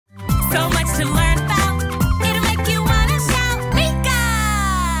So much to learn about. It'll make you wanna shout,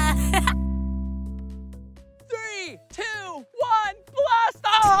 Meekah! 3, 2, 1, blast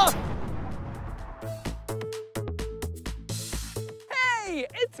off! Hey,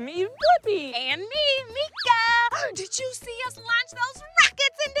 it's me, Blippi. And me, Meekah. Did you see us launch those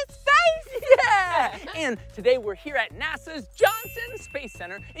rockets into space? Yeah! And today we're here at NASA's Johnson Space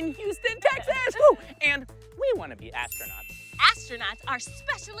Center in Houston, Texas. Woo! And we want to be astronauts. Astronauts are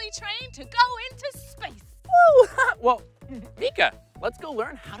specially trained to go into space. Woo! Well, Meekah, let's go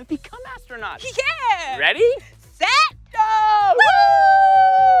learn how to become astronauts. Yeah! Ready? Set, Go!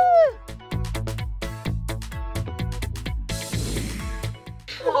 woo!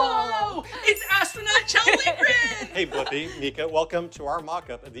 Whoa! It's astronaut Charlie Grin! Hey Blippi, Meekah, welcome to our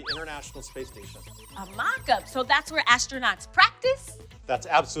mock-up of the International Space Station. A mock-up, so that's where astronauts practice? That's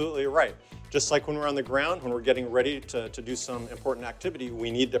absolutely right. Just like when we're on the ground, when we're getting ready to do some important activity, we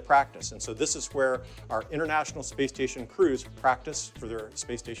need to practice. And so this is where our International Space Station crews practice for their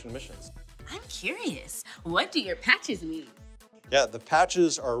space station missions. I'm curious, what do your patches mean? Yeah, the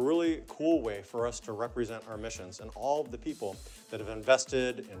patches are a really cool way for us to represent our missions and all of the people that have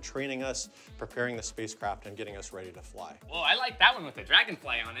invested in training us, preparing the spacecraft, and getting us ready to fly. Whoa, I like that one with the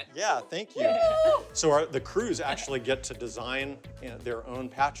dragonfly on it. Yeah, thank you. So the crews actually get to design their own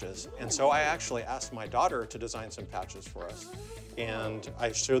patches. And so I actually asked my daughter to design some patches for us. And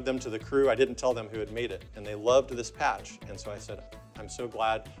I showed them to the crew. I didn't tell them who had made it. And they loved this patch. And so I said, I'm so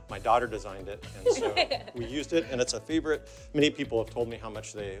glad my daughter designed it. And so we used it, and it's a favorite. Many people have told me how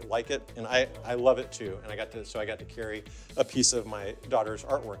much they like it, and I love it too. And I got to carry a piece of my daughter's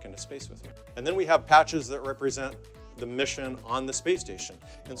artwork into space with me. And then we have patches that represent the mission on the space station.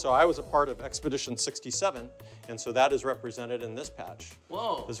 And so I was a part of Expedition 67, and so that is represented in this patch.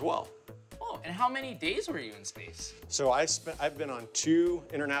 Whoa. As well. Whoa, and how many days were you in space? So I've been on 2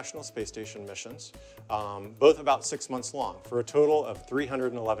 International Space Station missions, both about 6 months long, for a total of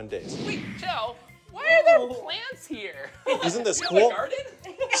 311 days. Wait, Joe, why are there plants here? Isn't this You cool? have a garden?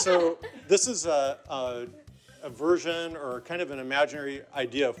 So this is a version or kind of an imaginary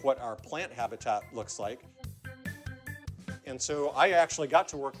idea of what our plant habitat looks like. And so I actually got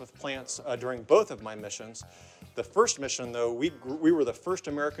to work with plants during both of my missions. The first mission, though, we were the first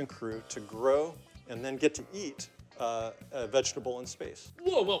American crew to grow and then get to eat a vegetable in space.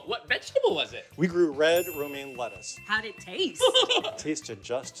 Whoa, what vegetable was it? We grew red romaine lettuce. How'd it taste? It tasted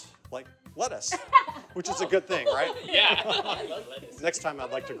just like lettuce, which is a good thing, right? Yeah, I love lettuce. Next time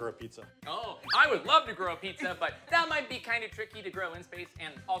I'd like to grow pizza. Oh, I would love to grow a pizza, but that might be kind of tricky to grow in space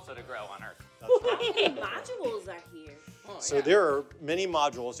and also to grow on Earth. That's right. Modules are here. Oh, So yeah. there are many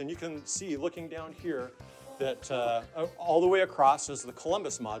modules, and you can see looking down here that all the way across is the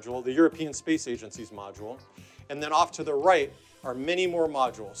Columbus module, the European Space Agency's module. And then off to the right are many more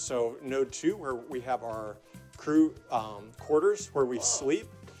modules. So Node 2, where we have our crew quarters where we sleep.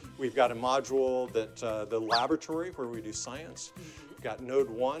 We've got a module that the laboratory where we do science. We've got Node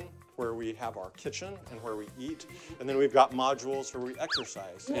 1 where we have our kitchen and where we eat. And then we've got modules where we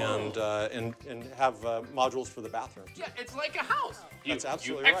exercise and have modules for the bathroom. Yeah, it's like a house. That's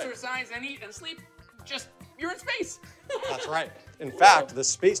absolutely you right. exercise and eat and sleep, just you're in space. That's right. In fact, the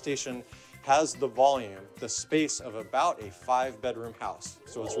space station has the volume, the space of about a 5-bedroom house.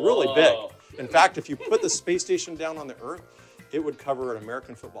 So it's really big. In fact, if you put the space station down on the Earth, it would cover an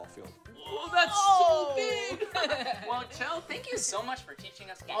American football field. Oh, that's so big. Well, Joe, thank you so much for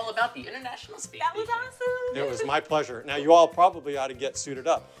teaching us all about the International Space That was Station. awesome. It was my pleasure. Now, you all probably ought to get suited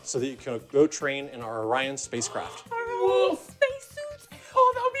up so that you can go train in our Orion spacecraft. Whoa. Spacesuits.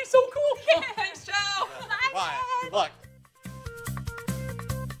 Oh, that would be so cool. Thanks, Joe. Bye. Good luck.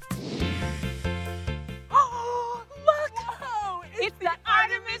 Oh, look! Whoa, It's the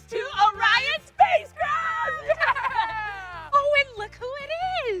Artemis II Orion spacecraft! Yeah. Oh, and look who it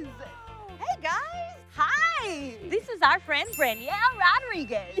is! Hey, guys! Hi! This is our friend, Brenda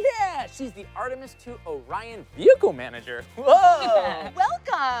Rodriguez. Yeah, she's the Artemis II Orion Vehicle Manager. Whoa.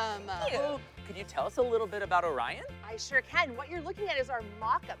 Welcome. Well, could you tell us a little bit about Orion? I sure can. What you're looking at is our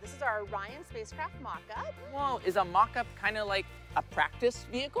mock-up. This is our Orion spacecraft mock-up. Whoa, is a mock-up kind of like a practice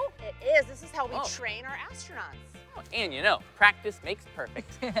vehicle? It is. This is how we Oh. train our astronauts. Oh, and you know, practice makes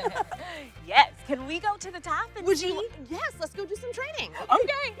perfect. Yes, can we go to the top and Would see? you? Yes, let's go do some training.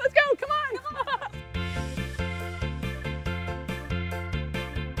 Okay, let's go, come on.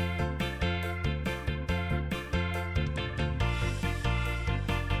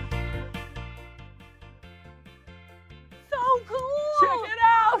 So cool! Check it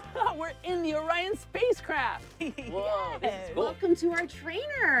out! We're in the Orion spacecraft. Whoa, this is cool. Welcome to our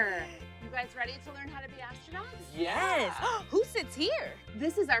trainer. guys ready to learn how to be astronauts? Yes. Who sits here?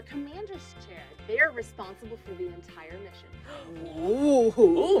 This is our commander's chair. They're responsible for the entire mission.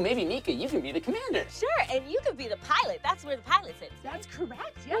 Ooh, maybe Meekah, you can be the commander. Sure, and you could be the pilot. That's where the pilot sits. That's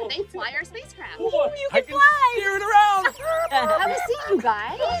correct. Yeah, they fly our spacecraft. Whoa, you I can can fly. steer it around. Have a seat, you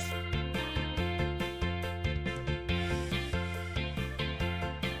guys.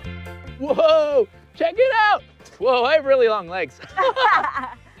 Whoa, check it out. Whoa, I have really long legs.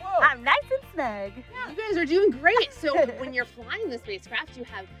 I'm nice and snug. You guys are doing great. So when you're flying the spacecraft, you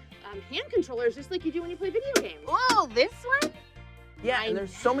have hand controllers just like you do when you play video games. Oh, this one? Yeah, and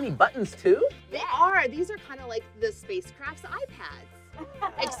there's so many buttons too. They are. These are kind of like the spacecraft's iPads.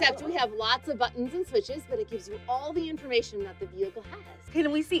 Except we have lots of buttons and switches, but it gives you all the information that the vehicle has.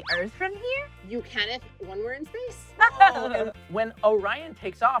 Can we see Earth from here? You can if when we're in space. And when Orion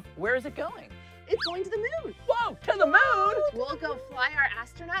takes off, where is it going? It's going to the moon. Whoa, to the moon? We'll go fly our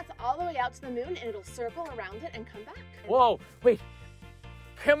astronauts all the way out to the moon, and it'll circle around it and come back. Whoa, wait.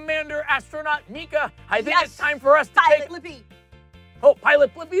 Commander astronaut Meekah, I think Yes, it's time for us to Pilot take... Blippi. Oh,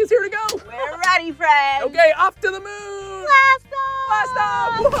 Pilot Blippi is here to go. We're ready, friends. Okay, off to the moon. Blast Blast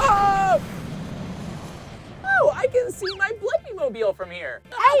off! off. Whoa. Oh, I can see my Blippi mobile from here.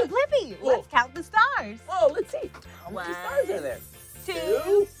 Hey, Blippi, Whoa. let's count the stars. Whoa, let's see. How many 1, stars are there? 2, 3,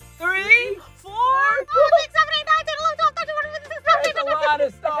 4, 5, 6, 7, 8, 9, 10, 11, 12, 13, 14, 15, 16, 17, 18, That's a lot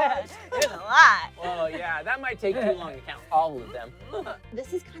of stars. There's a lot. Well, yeah, that might take too long to count all of them.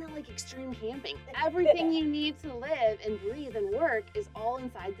 This is kind of like extreme camping. Everything you need to live and breathe and work is all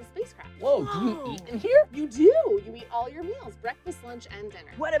inside the spacecraft. Whoa, do you eat in here? You do. You eat all your meals, breakfast, lunch, and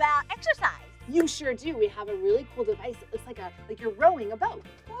dinner. What about exercise? You sure do. We have a really cool device. It's like you're rowing a boat.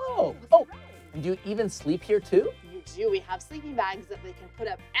 Whoa. Oh, and do you even sleep here too? You do. We have sleeping bags that they can put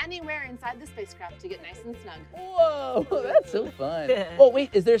up anywhere inside the spacecraft to get nice and snug. Whoa, that's so fun. Oh, wait,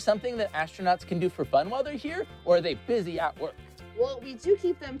 is there something that astronauts can do for fun while they're here, or are they busy at work? Well, we do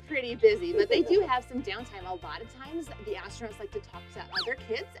keep them pretty busy, but they do have some downtime. A lot of times, the astronauts like to talk to other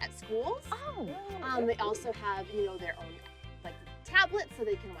kids at schools. Oh. They also have, their own like tablets so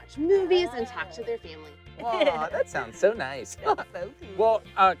they can watch movies and talk to their family. Wow, that sounds so nice. So cool.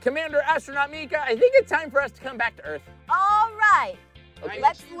 Well, Commander Astronaut Meekah, I think it's time for us to come back to Earth. All right, Okay.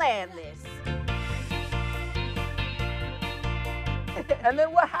 let's land this. And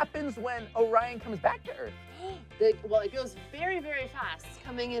then what happens when Orion comes back to Earth? Well, it goes very, very fast,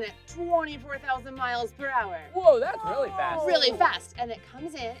 coming in at 24,000 miles per hour. Whoa, that's really fast. Really fast. And it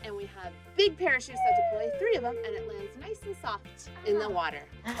comes in, and we have big parachutes that deploy 3 of them, and it lands nice and soft in the water.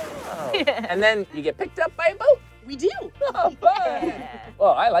 Oh. And then you get picked up by a boat. We do. Oh, fun.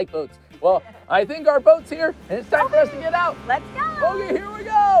 Well, I like boats. Well, I think our boat's here, and it's time for us to get out. Let's go. Okay, here we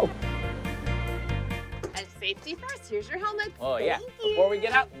go. And safety first. Here's your helmet. Oh, yeah. Thank you. Before we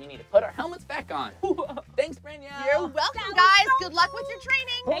get out, we need to put our helmets back on. Thanks, Brenda. You're welcome, was guys. so Good luck with your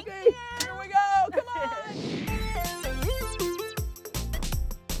training. Okay, here we go. Come on.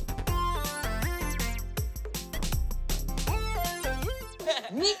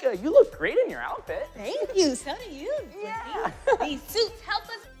 Meekah, you look great in your outfit. Thank you. So do you. Yeah. These suits help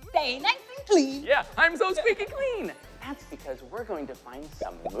us stay nice and clean. Yeah, I'm so squeaky clean. That's because we're going to find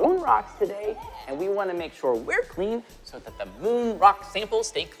some moon rocks today, and we want to make sure we're clean so that the moon rock samples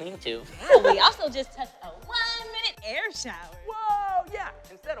stay clean too. And we also just took a 1-minute air shower. Whoa, yeah,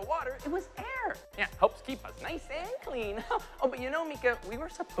 instead of water, it was air. Yeah, helps keep us nice and clean. Oh, but you know, Meekah, we were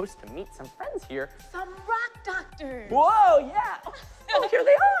supposed to meet some friends here. Some rock doctors. Whoa, yeah. Oh, here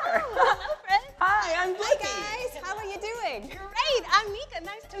they are. Hello, friends. Hi, I'm Blippi. Hi guys, how are you doing? Great. I'm Meekah.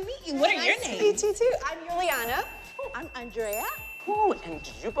 Nice to meet you. What are your Nice to names? meet you too. I'm Juliana. I'm Andrea. Oh, and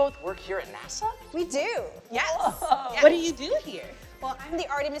did you both work here at NASA? We do. Yes. What do you do here? Well, I'm the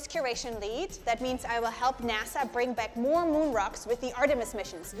Artemis Curation Lead. That means I will help NASA bring back more moon rocks with the Artemis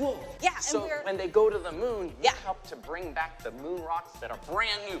missions. Whoa. Yeah, and So we're... when they go to the moon, you Yeah. help to bring back the moon rocks that are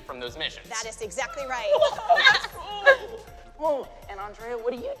brand new from those missions. That is exactly right. That's cool. Oh, and Andrea,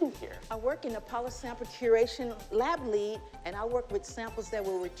 what do you do here? I work in the Sample Curation Lab Lead, and I work with samples that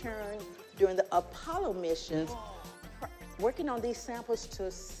were returned during the Apollo missions, working on these samples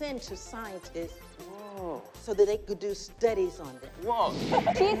to send to scientists Whoa. so that they could do studies on them. Whoa.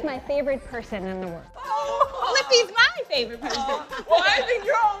 She's my favorite person in the world. Blippi's my favorite person. Well, I think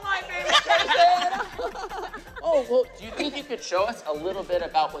you're all my favorite person. Oh, well, do you think you could show us a little bit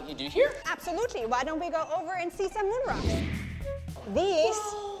about what you do here? Absolutely. Why don't we go over and see some moon rocks? These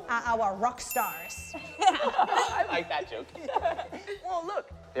are our rock stars. I like that joke. Well, look,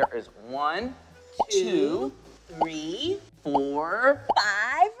 there is 1, 2, 3, 4,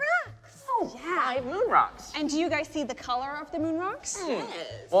 5 rocks. Oh, Yeah. 5 moon rocks. And do you guys see the color of the moon rocks?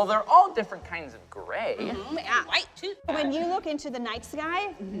 Well, they're all different kinds of gray. Yeah. White too. When you look into the night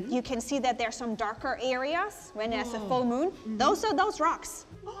sky, you can see that there's some darker areas when there's a full moon. Those are those rocks.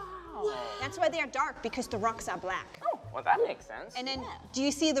 That's why they're dark, because the rocks are black. Oh, well, that makes sense. And then, do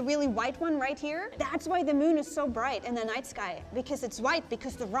you see the really white one right here? That's why the moon is so bright in the night sky, because it's white,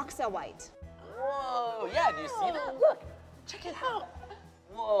 because the rocks are white. Whoa, yeah, do you see that? Look, check it out.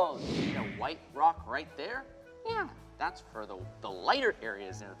 Whoa, see a white rock right there? Yeah, that's for the lighter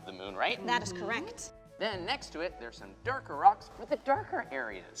areas of the moon, right? That is correct. Then next to it, there's some darker rocks for the darker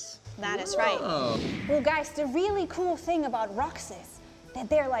areas. That is right. Well, guys, the really cool thing about rocks is that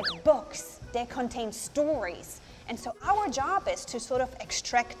they're like books. They contain stories. And so our job is to sort of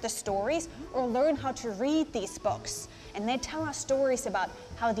extract the stories or learn how to read these books. And they tell us stories about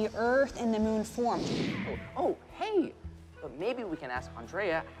how the Earth and the moon formed. Oh, hey, but maybe we can ask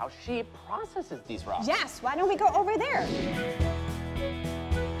Andrea how she processes these rocks. Yes, why don't we go over there?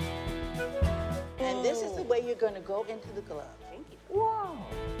 And this is the way you're going to go into the glove. Whoa.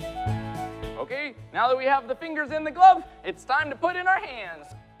 Okay, now that we have the fingers in the glove, it's time to put in our hands.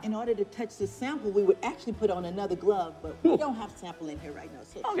 In order to touch the sample, we would actually put on another glove, but we don't have sample in here right now.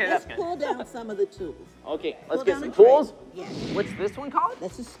 So Okay, let's that's good. pull down some of the tools. Okay, let's Pull get down some the tray. tools. Yes. What's this one called?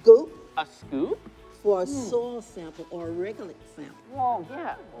 That's a scoop A scoop? for a soil sample or a regolith sample. Well,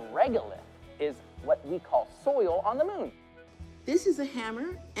 yeah, regolith is what we call soil on the moon. This is a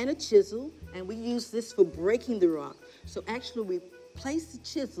hammer and a chisel, and we use this for breaking the rock. So actually, we place the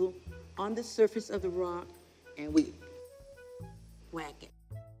chisel on the surface of the rock, and we whack it.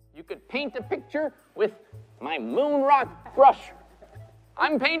 You could paint a picture with my moon rock brush.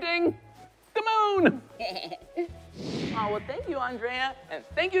 I'm painting the moon. Oh, well, thank you, Andrea, and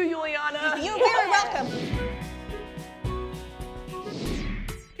thank you, Juliana. You're very welcome.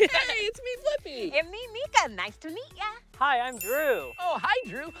 Hey, it's me, Blippi. And me, Meekah. Nice to meet ya. Hi, I'm Drew. Oh, hi,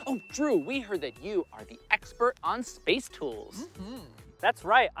 Drew. Oh, Drew, we heard that you are the expert on space tools. That's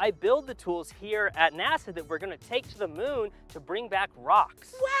right, I build the tools here at NASA that we're gonna take to the moon to bring back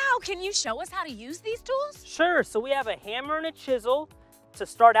rocks. Wow, can you show us how to use these tools? Sure, so we have a hammer and a chisel to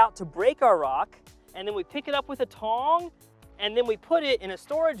start out to break our rock, and then we pick it up with a tong, and then we put it in a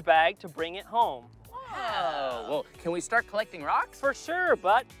storage bag to bring it home. Oh, well, can we start collecting rocks? For sure,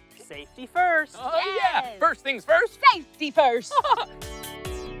 but safety first. Oh, yeah. Yes. First things first. Safety first.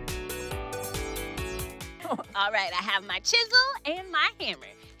 All right, I have my chisel and my hammer.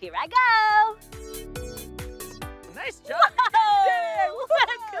 Here I go. Nice job. Oh,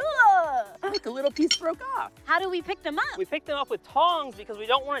 cool. Look, a little piece broke off. How do we pick them up? We pick them up with tongs because we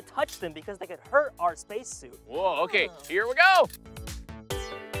don't want to touch them because they could hurt our spacesuit. Whoa, okay, here we go.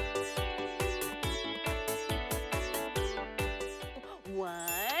 One,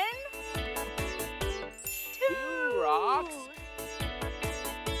 Two rocks.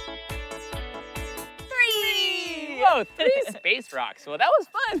 three. Whoa, 3 space rocks. Well, that was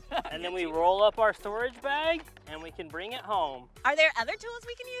fun. And then we roll up our storage bag and we can bring it home. Are there other tools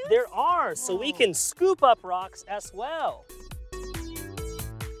we can use? There are, so we can scoop up rocks as well.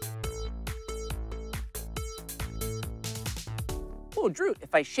 Oh, Drew,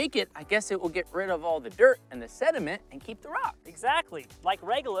 if I shake it, I guess it will get rid of all the dirt and the sediment and keep the rock. Exactly, like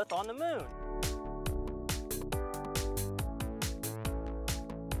regolith on the moon.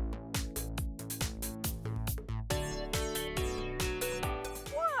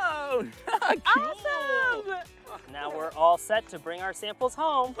 Whoa, Awesome. Now we're all set to bring our samples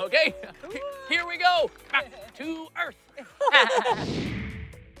home. Okay, here we go. Back to Earth.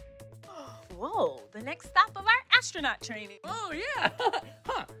 Whoa, the next stop of our astronaut training. Oh, yeah.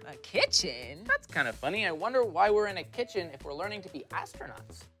 Huh. A kitchen? That's kind of funny. I wonder why we're in a kitchen if we're learning to be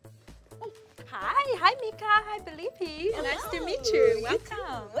astronauts. Hi Meekah, hi Blippi. Nice to meet you.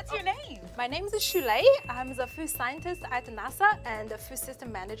 Welcome. What's your name? My name is Shulei. I'm the food scientist at NASA and the food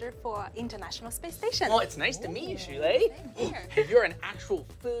system manager for International Space Station. Well, it's nice to meet you, Shulei. You're an actual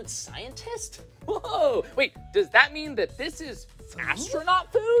food scientist? Whoa. Wait, does that mean that this is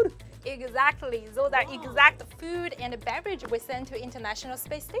astronaut food? Exactly. Those are exact food and beverage we send to International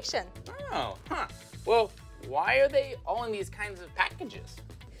Space Station. Oh, huh. Well, why are they all in these kinds of packages?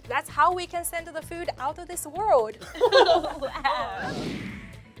 That's how we can send the food out of this world. Wow.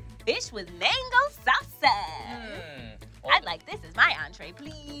 Fish with mango salsa. I'd like this as my entree,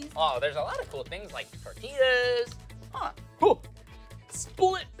 please. Oh, there's a lot of cool things like tortillas. Huh. Oh,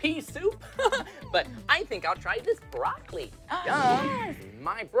 split pea soup. But I think I'll try this broccoli. Yes.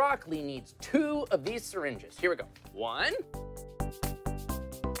 My broccoli needs 2 of these syringes. Here we go. 1,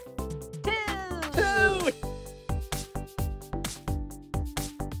 2.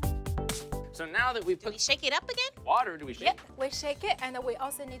 now that we've Do we put shake it up again? water, do we shake? Yep, we shake it and we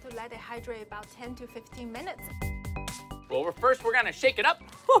also need to let it hydrate about 10 to 15 minutes. Well, first we're gonna shake it up.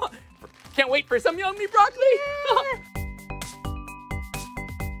 Can't wait for some yummy broccoli.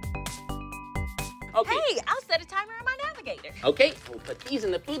 Okay. Hey, I'll set a timer on my navigator. Okay, we'll put these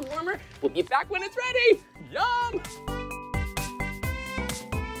in the food warmer. We'll be back when it's ready. Yum!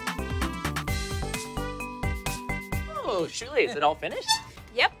 Oh, Shirley, is it all finished?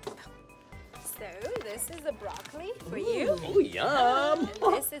 Yep. So this is the broccoli for you. Oh, yum!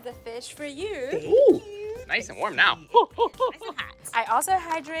 And this is the fish for you. Ooh, it's nice and warm now. Nice and hot. I also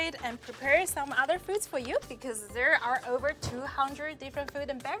hydrate and prepare some other foods for you because there are over 200 different food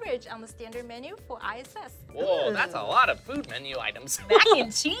and beverage on the standard menu for ISS. Whoa, that's a lot of food menu items. Mac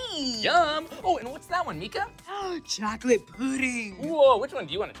and cheese. Yum! Oh, and what's that one, Meekah? Chocolate pudding. Whoa, which one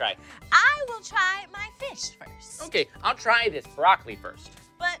do you want to try? I will try my fish first. Okay, I'll try this broccoli first.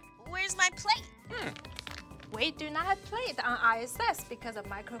 But where's my plate? We do not have plate on ISS because of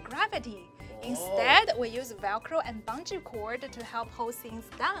microgravity. Instead, we use Velcro and bungee cord to help hold things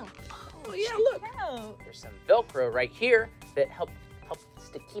down. Oh, yeah, look. There's some Velcro right here that helps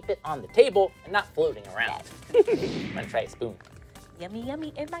to keep it on the table and not floating around. I'm gonna try a spoon. Yummy,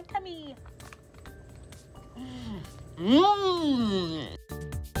 yummy in my tummy.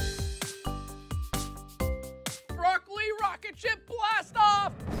 Broccoli rocket ship blast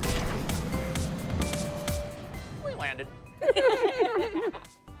off! We landed.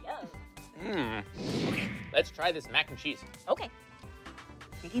 Yum. Okay, let's try this mac and cheese. Okay.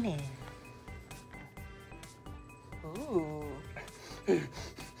 Dig in. Ooh.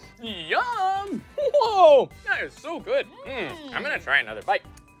 Yum! Whoa, that is so good. I'm gonna try another bite.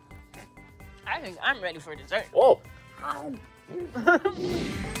 I think I'm ready for dessert. Whoa.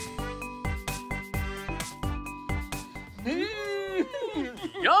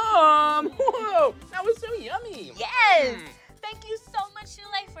 Yum! Whoa, that was so yummy. Yes! Thank you so much,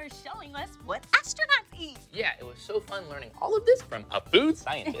 Shule, for showing us what astronauts eat. Yeah, it was so fun learning all of this from a food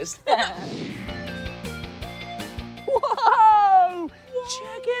scientist. Whoa!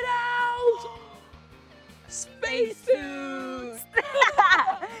 Check it out! Spacesuits!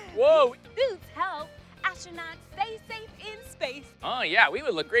 Whoa! Suits help astronauts stay safe in space. Oh yeah, we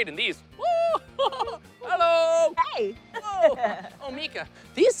would look great in these. Woo! Hello! Hey! Whoa! Oh, Meekah,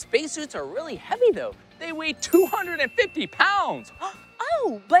 these spacesuits are really heavy though. They weigh 250 pounds.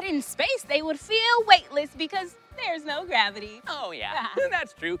 Oh, but in space they would feel weightless because there's no gravity. Oh yeah,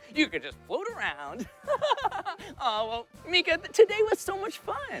 that's true. You could just float around. Oh, well, Meekah, today was so much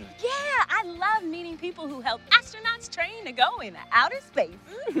fun. Yeah, I love meeting people who help astronauts train to go into outer space.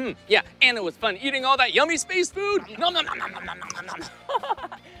 Yeah, and it was fun eating all that yummy space food. Nom, nom, nom, nom, nom, nom, nom, nom.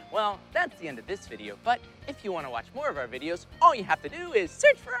 Well, that's the end of this video, but if you want to watch more of our videos, all you have to do is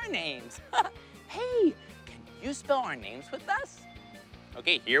search for our names. Hey, can you spell our names with us?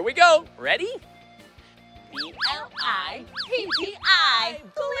 Okay, here we go. Ready? B-L-I-P-P-I,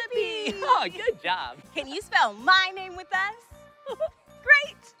 Blippi. Oh, good job. Can you spell my name with us?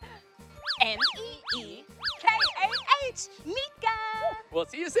 Great. M-E-E-K-A-H, Meekah. We'll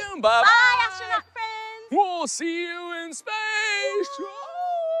see you soon, bub. Bye, astronaut friends. We'll see you in space.